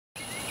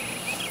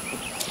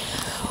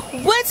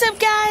What's up,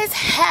 guys?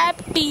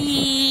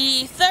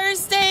 Happy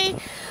Thursday.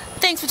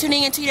 Thanks for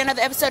tuning in to yet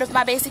another episode of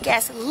My Basic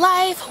Ass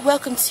Life.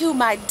 Welcome to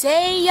my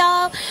day,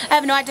 y'all. I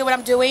have no idea what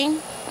I'm doing,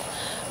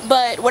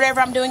 but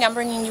whatever I'm doing, I'm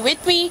bringing you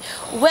with me.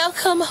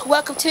 Welcome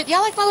to,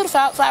 y'all like my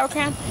little flower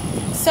crown?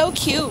 So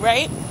cute,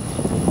 right?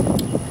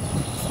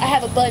 I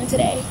have a bun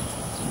today,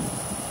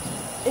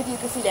 if you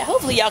can see that.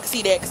 Hopefully y'all can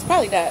see that, because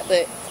probably not,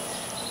 but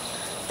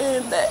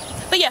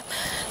yeah.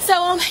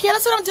 So yeah,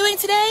 that's what I'm doing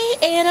today,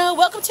 and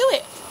welcome to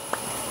it.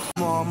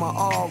 My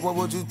all, what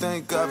would you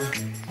think of it?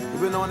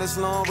 We've been on this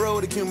long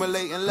road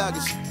accumulating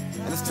luggage,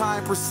 and as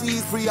time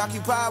proceeds,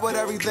 preoccupied with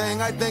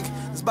everything, I think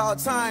it's about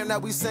time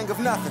that we sing of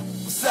nothing.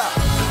 What's up?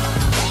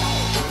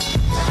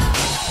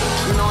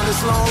 Been on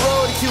this long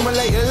road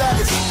accumulating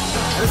luggage,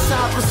 and as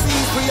time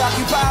proceeds,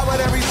 preoccupied with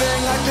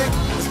everything, I think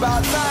it's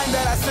about time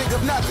that I sing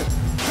of nothing.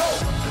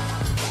 Go!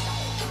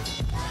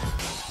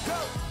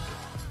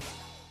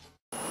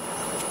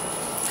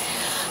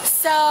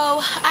 So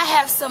I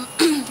have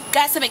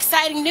got some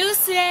exciting news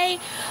today.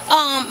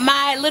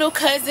 My little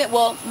cousin,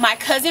 well, my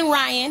cousin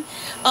Ryan,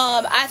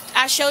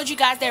 I showed you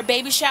guys their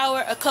baby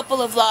shower a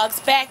couple of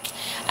vlogs back.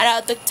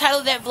 The title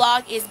of that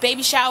vlog is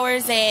Baby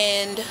Showers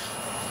and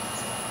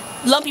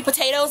Lumpy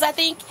Potatoes, I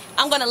think.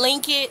 I'm going to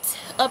link it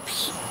up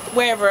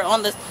wherever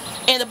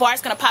and the bar is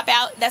going to pop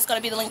out. That's going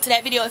to be the link to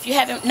that video if you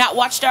haven't not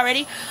watched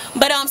already.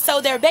 But so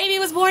their baby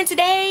was born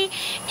today,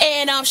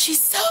 and she's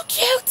so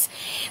cute.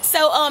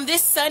 So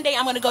this Sunday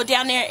I'm going to go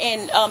down there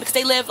and because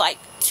they live like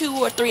 2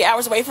 or 3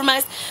 hours away from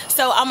us.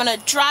 So I'm going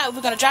to drive.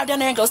 We're going to drive down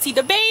there and go see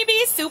the baby.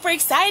 Super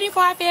exciting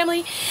for our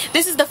family.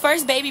 This is the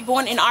first baby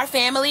born in our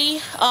family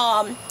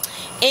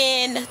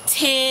in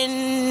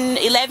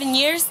 10-11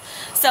 years.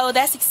 So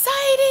that's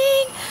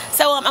exciting.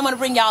 So I'm going to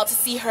bring y'all to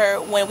see her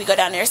when we go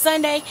down there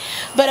Sunday.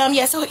 But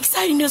yeah, so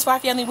exciting news for our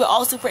family. We're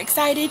all super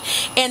excited.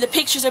 And the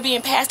pictures are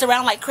being passed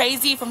around like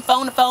crazy from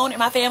phone to phone in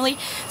my family.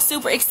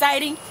 Super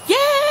exciting.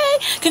 Yay!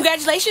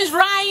 Congratulations,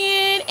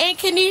 Ryan and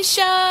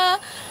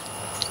Kanisha.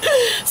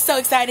 So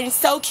exciting.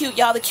 So cute,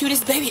 y'all. The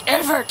cutest baby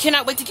ever.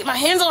 Cannot wait to get my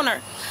hands on her.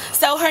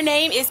 So her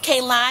name is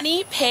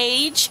Kaylani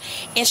Page,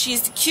 and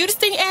she's the cutest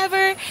thing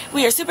ever.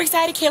 We are super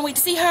excited. Can't wait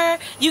to see her.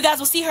 You guys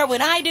will see her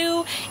when I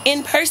do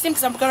in person,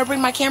 because I'm going to bring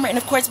my camera and,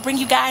 of course, bring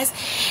you guys.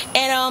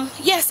 And,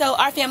 yeah, so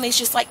our family is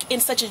just, like, in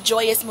such a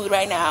joyous mood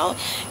right now.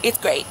 It's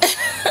great.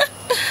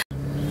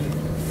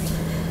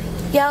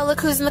 Y'all, look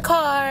who's in the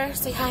car.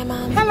 Say hi,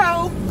 Mom.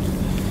 Hello.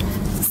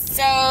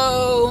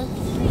 So,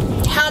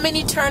 how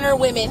many Turner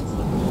women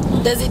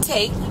does it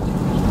take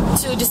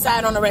to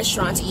decide on a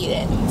restaurant to eat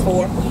at?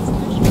 4.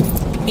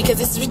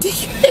 Because it's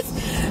ridiculous.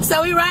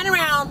 So we ride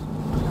around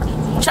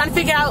trying to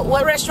figure out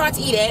what restaurant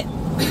to eat at.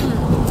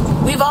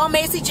 We've all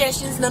made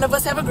suggestions. None of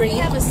us have agreed.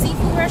 You have a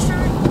seafood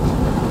restaurant?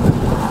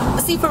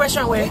 A seafood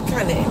restaurant where? Don't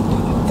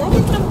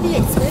it kind of be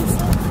expensive?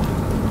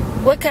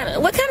 What kind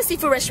of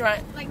seafood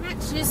restaurant? Like not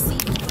just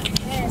seafood, like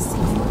has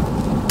seafood.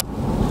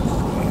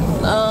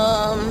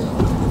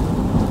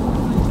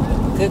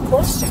 Good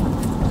question.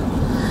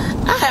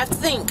 I have to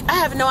think. I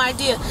have no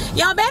idea.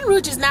 Y'all, Baton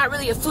Rouge is not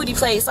really a foodie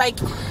place.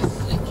 Like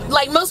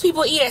most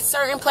people eat at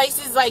certain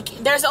places. Like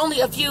there's only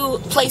a few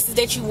places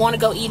that you want to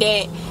go eat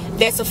at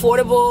that's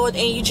affordable, and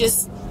you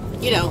just,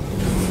 you know,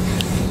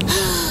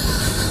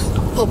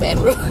 oh,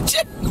 Baton Rouge.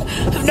 I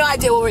have no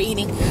idea what we're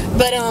eating,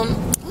 but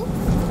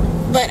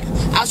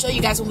I'll show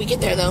you guys when we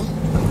get there though.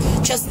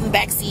 Chelsea's in the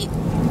back seat.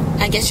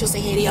 I guess she'll say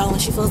hey to y'all when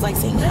she feels like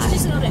saying hi. Let's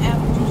just go to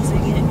Applebee's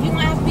and get it. You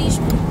want Applebee's?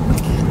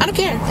 I don't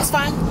care. It's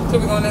fine. So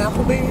we're going to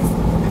Applebee's?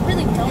 I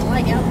really don't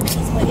like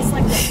Applebee's, but it's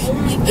like the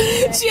only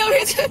thing She over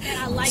here that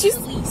I like the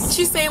least.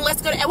 She's saying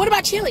let's go to. What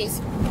about Chili's?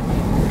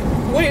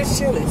 Where's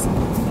Chili's?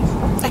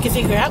 I can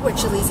figure out where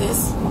Chili's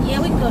is. Yeah,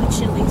 we can go to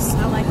Chili's.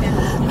 I like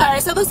that.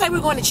 Alright, so it looks like we're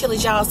going to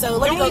Chili's, y'all. So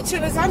let me go.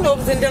 Chili's I know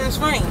was in Denham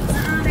Springs.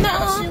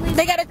 No,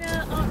 they got a.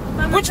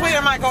 Which way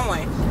am I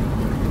going?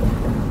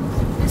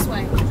 This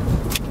way.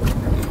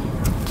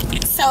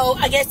 So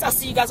I guess I'll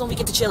see you guys when we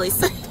get to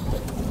Chili's.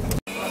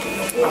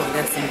 Oh,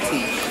 that's some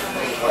tea.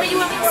 What do you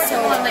want me to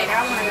order one later?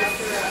 I want to go.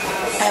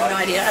 I have no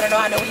idea. I don't know.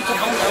 I know when you get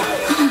home though.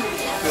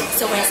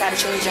 So we're inside of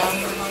Chili's, y'all.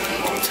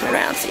 Turn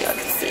around so y'all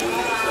can see.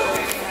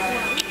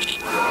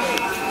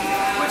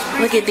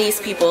 Look at these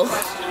people.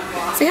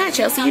 Say hi,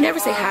 Chelsea. You never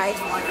say hi.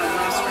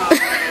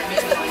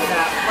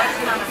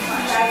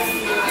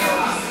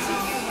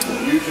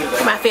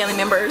 My family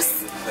members.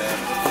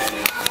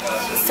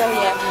 So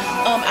yeah,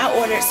 I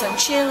ordered some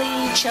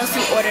chili.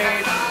 Chelsea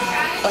ordered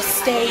a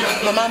steak.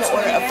 My mama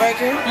ordered a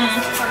burger.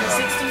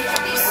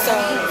 So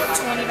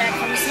 20 back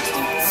from 60.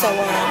 So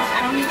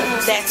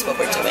that's what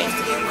we're doing.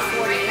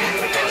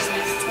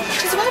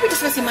 So why are we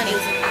discussing money?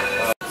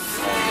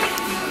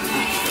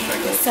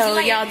 So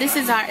y'all, this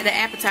is the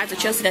appetizer.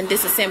 Chelsea done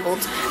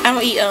disassembled. I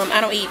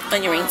don't eat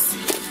onion rings.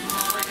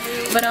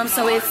 But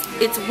so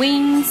it's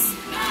wings.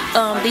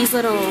 These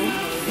little,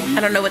 I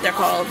don't know what they're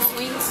called.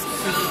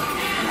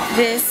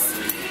 This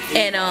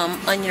and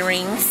onion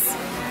rings.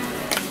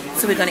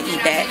 So we're gonna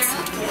eat that.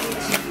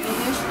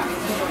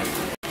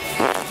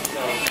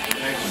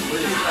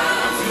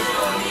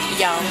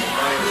 y'all.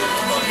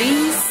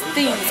 These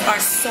things are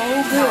so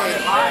good.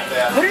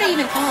 What are they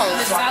even called?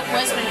 The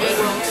Southwestern egg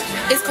rolls.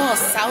 It's called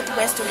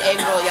Southwestern egg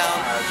roll, y'all.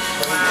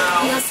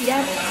 Y'all see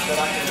that?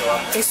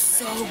 It's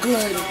so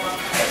good.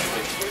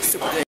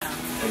 Super good.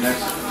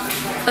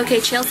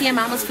 Okay, Chelsea and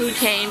Mama's food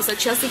came. So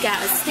Chelsea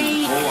got a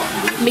steak,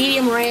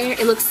 medium rare.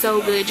 It looks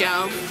so good,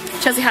 y'all.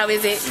 Chelsea, how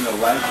is it?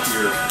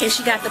 And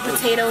she got the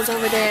potatoes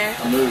over there.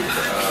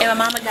 And my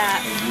mama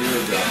got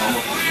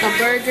a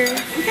burger.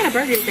 What kind of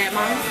burger is that,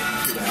 Mom?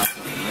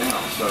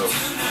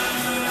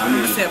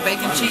 It's a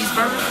bacon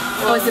cheeseburger.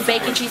 Oh, it's a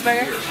bacon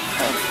cheeseburger?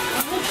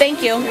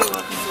 Thank you.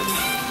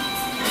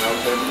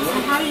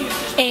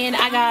 And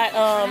I got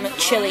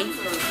chili.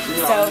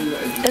 So,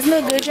 doesn't it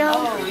look good,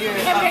 y'all?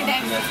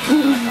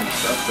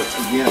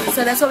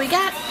 So that's what we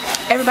got.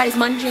 Everybody's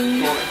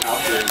munching.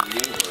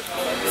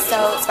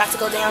 So it's about to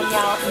go down,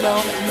 y'all.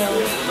 No.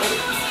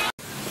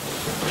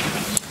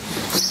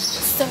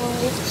 So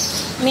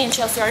me and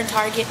Chelsea are in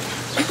Target.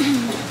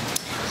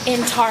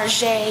 In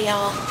Target,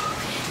 y'all.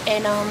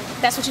 And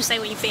That's what you say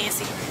when you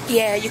fancy.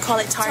 yeah, you call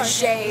it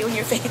Target when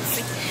you're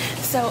fancy.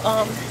 So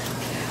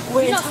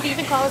we're You know in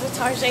Steven calls it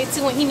Target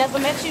too when he never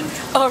met you.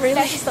 Oh really?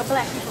 That's just a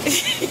black people.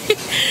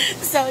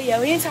 So yeah,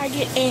 we're in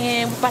Target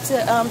and we're about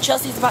to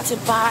Chelsea's about to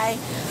buy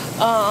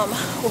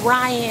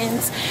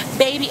Ryan's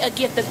baby a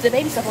gift. The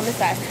baby stuff on this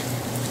side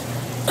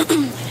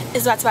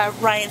is about to buy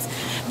Ryan's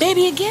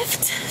baby a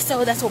gift.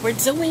 So that's what we're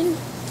doing.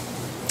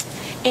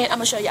 And I'm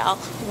gonna show y'all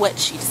what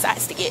she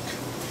decides to get.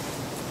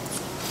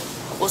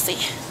 We'll see.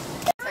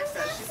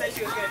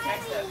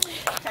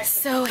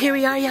 So here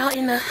we are, y'all,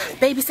 in the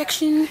baby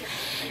section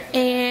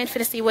and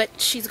finna see what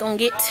she's gonna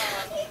get.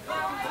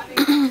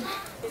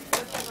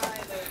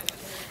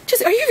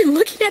 Just, are you even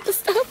looking at the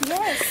stuff?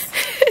 Yes.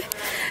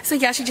 So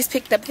y'all, she just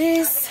picked up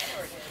this.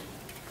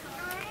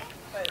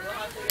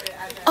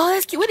 Oh,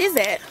 that's cute. What is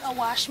that? A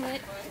wash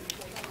mitt.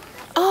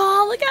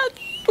 Oh, look how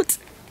cute.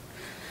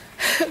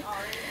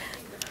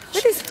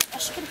 What is? I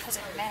should get it because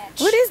it match.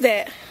 What is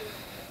that?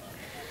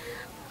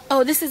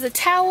 Oh, this is a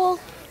towel,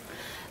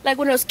 like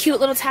one of those cute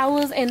little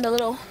towels, and the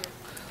little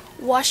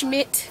wash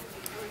mitt.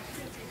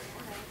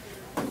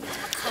 A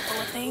couple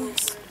of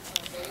things.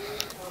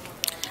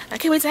 I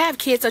can't wait to have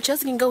kids so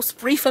Chelsea can go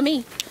free for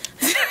me.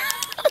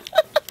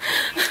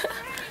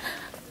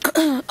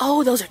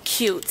 Oh, those are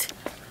cute.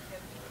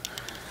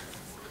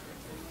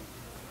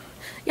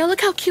 Yo,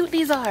 look how cute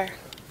these are.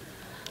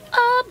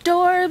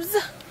 Adorbs.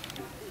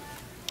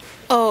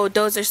 Oh,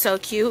 those are so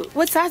cute.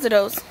 What size are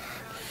those?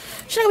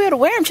 She's not gonna be able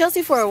to wear them,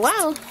 Chelsea, for a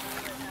while.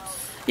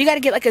 You gotta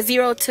get like a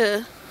 0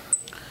 to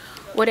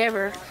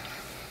whatever.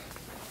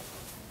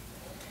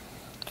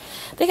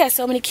 They got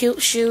so many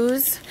cute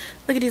shoes.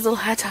 Look at these little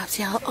high tops,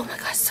 y'all. Oh my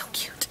gosh, so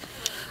cute.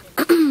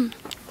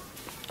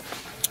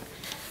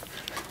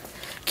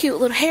 Cute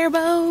little hair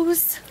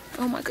bows.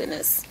 Oh my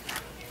goodness.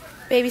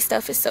 Baby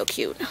stuff is so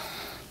cute.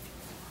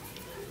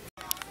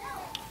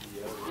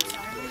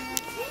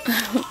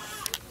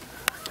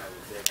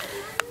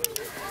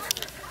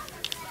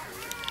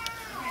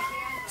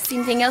 See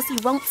anything else you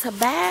want to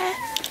buy?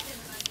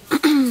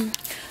 Oh,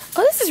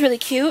 this is really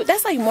cute.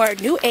 That's like more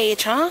new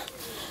age, huh?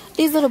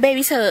 These little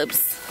baby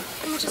tubs.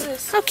 How much is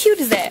this? How cute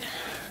is that?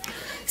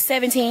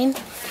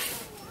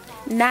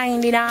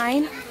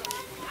 $17.99.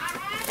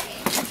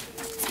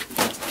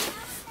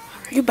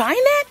 Are you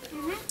buying that?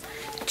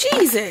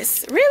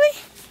 Jesus, really?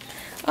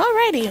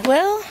 Alrighty,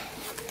 well,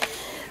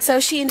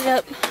 so she ended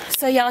up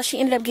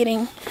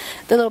getting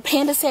the little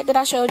panda set that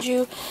I showed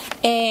you,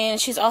 and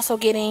she's also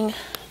getting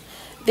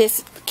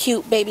this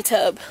cute baby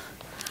tub.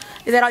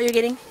 Is that all you're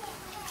getting?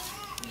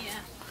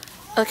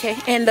 Yeah. Okay,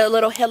 and the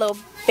little Hello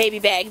baby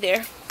bag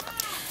there.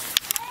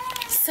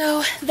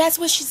 So that's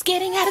what she's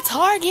getting at a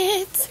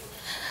Target.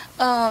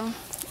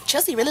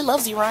 Chelsea really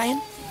loves you,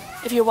 Ryan,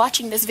 if you're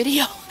watching this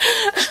video.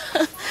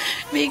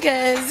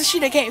 Because she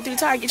done came through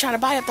Target trying to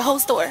buy up the whole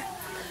store.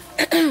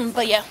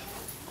 But yeah.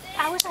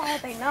 I wish I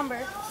had their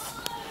number.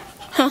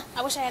 Huh?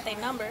 I wish I had their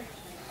number.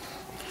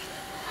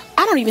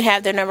 I don't even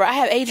have their number. I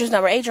have Adrian's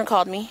number. Adrian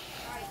called me.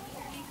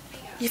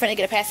 You finna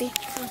get a passy?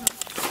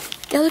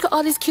 Yeah, look at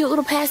all these cute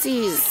little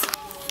passies.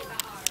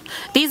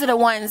 These are the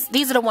ones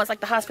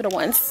like the hospital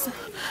ones.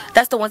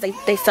 That's the ones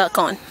they suck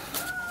on.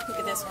 Look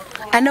at this one.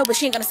 I know, but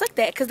she ain't gonna suck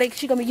that because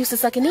she gonna be used to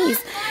sucking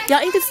these.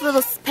 Y'all eat these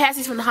little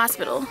passies from the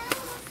hospital.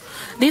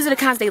 These are the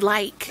kinds they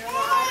like.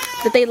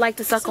 That they like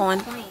to suck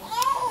on.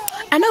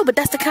 I know, but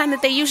that's the kind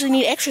that they usually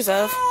need extras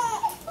of.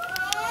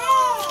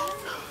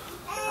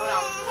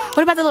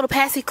 What about the little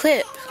passy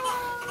clip?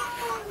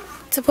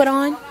 To put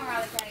on?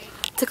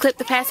 To clip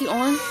the passy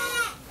on?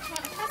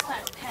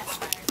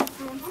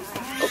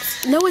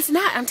 Oops. No, it's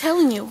not. I'm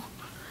telling you.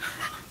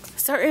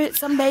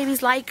 Some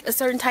babies like a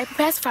certain type of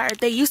pacifier.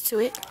 They're used to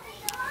it.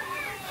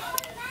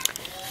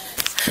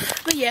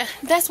 But yeah,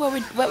 that's what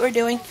we're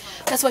doing.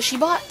 That's what she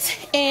bought.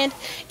 And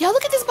y'all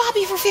look at this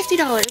Bobby for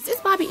 $50. This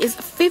Bobby is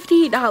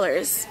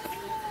 $50.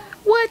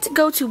 What?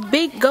 Go to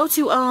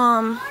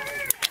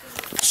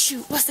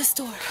shoot, what's the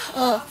store?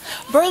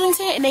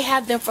 Burlington, and they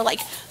have them for like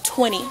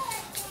 $20.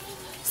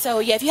 So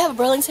yeah, if you have a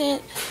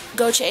Burlington,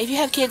 go check. If you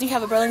have kids and you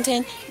have a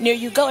Burlington near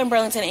you, go in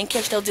Burlington and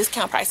catch those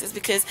discount prices,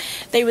 because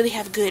they really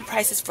have good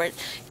prices for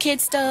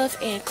kid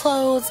stuff and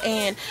clothes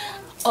and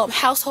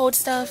household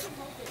stuff.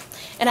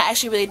 And I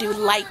actually really do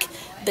like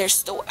their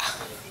store.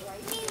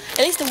 At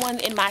least the one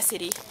in my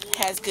city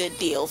has good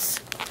deals.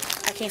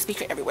 I can't speak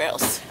for everywhere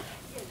else.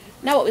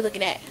 Now what we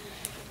looking at?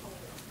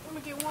 I'm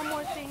gonna get one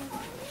more thing.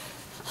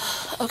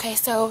 Okay,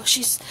 so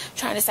she's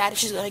trying to decide if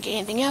she's gonna get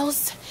anything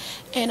else,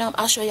 and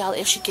I'll show y'all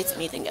if she gets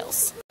anything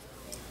else.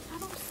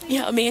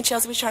 Yeah, me and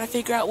Chelsea was trying to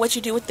figure out what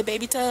you do with the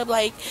baby tub.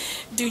 Like,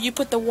 do you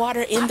put the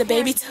water in the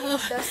baby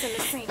tub? That's in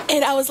the sink.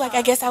 And I was like,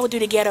 I guess I would do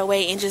the ghetto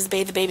way and just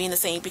bathe the baby in the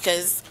sink,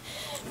 because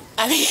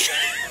I mean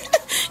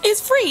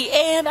it's free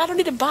and I don't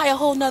need to buy a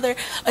whole nother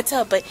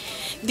tub. But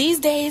these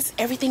days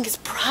everything is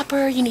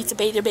proper. You need to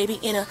bathe your baby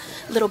in a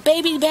little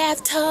baby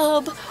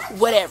bathtub,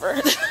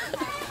 whatever.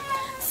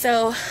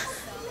 So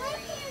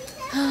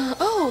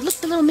oh, look,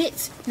 the little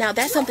mitts. Now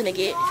that's something to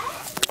get.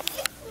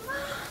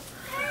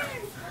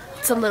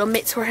 Some little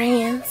mitts for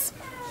hands.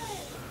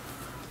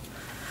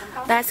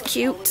 That's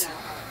cute.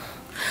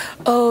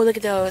 Oh, look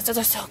at those. Those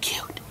are so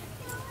cute.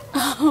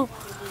 Oh.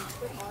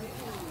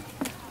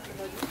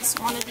 It's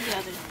one or the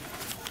other.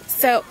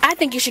 So I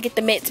think you should get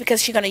the mitts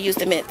because she's gonna use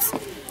the mitts.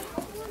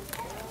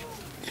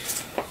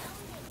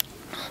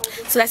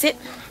 So that's it.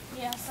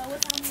 Yeah. So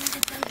what time are you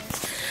gonna do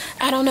this?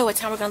 I don't know what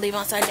time we're gonna leave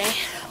on Sunday.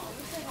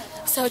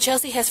 So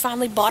Chelsea has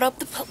finally bought up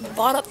the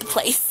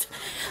place.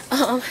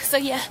 So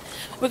yeah,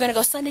 we're gonna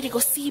go Sunday to go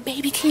see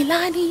baby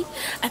Kehlani.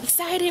 I'm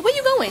excited. Where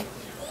you going?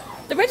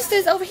 The register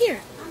is over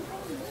here.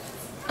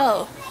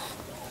 Oh.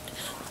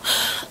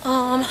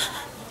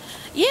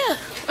 Yeah,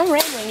 I'm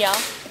rambling, y'all.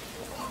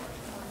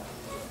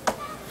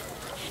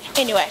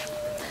 Anyway,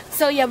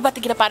 so yeah, I'm about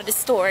to get up out of this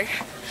store.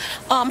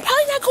 Probably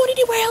not going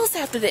anywhere else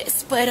after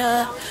this, but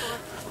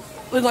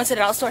we're going to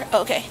the dollar store.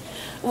 Okay.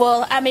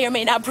 Well, I may or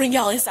may not bring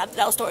y'all inside the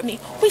dollar store with me.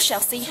 We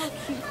shall see.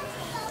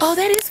 Oh,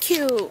 that is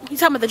cute. You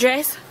talking about the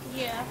dress?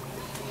 Yeah.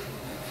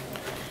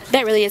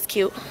 That really is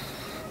cute.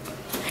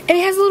 And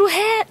it has a little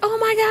hat. Oh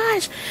my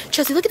gosh.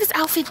 Chelsea, look at this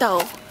outfit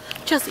though.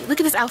 Chelsea, look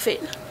at this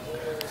outfit.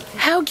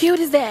 How cute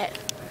is that?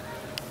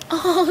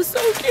 Oh, so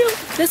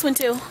cute. This one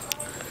too.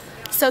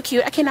 So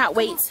cute. I cannot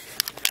wait.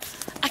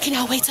 I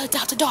cannot wait to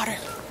adopt a daughter.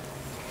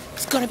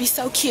 It's gonna be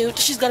so cute.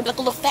 She's gonna be like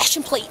a little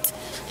fashion plate.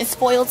 And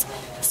spoiled.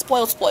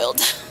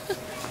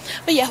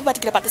 But yeah, we're about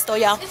to get up out the store,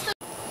 y'all.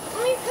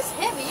 I mean, it's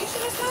heavy. You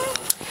should have said.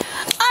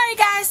 Alright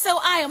guys, so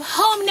I am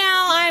home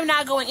now. I am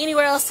not going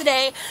anywhere else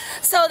today.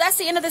 So that's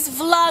the end of this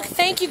vlog.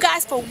 Thank you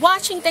guys for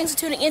watching. Thanks for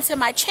tuning into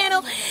my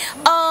channel.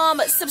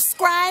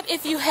 Subscribe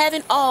if you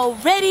haven't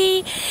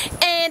already.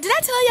 And did I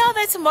tell y'all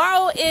that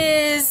tomorrow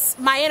is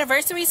my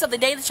anniversary? So the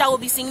day that y'all will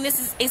be seeing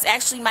this is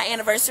actually my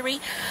anniversary.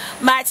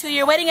 My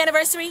 2-year wedding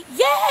anniversary.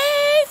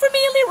 Yay for me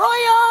and Lee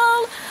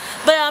Royal.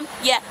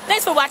 But yeah,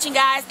 thanks for watching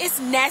guys. It's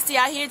nasty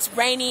out here. It's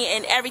rainy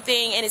and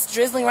everything, and it's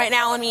drizzling right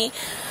now on me.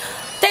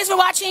 Thanks for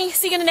watching.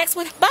 See you in the next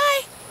one.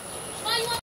 Bye.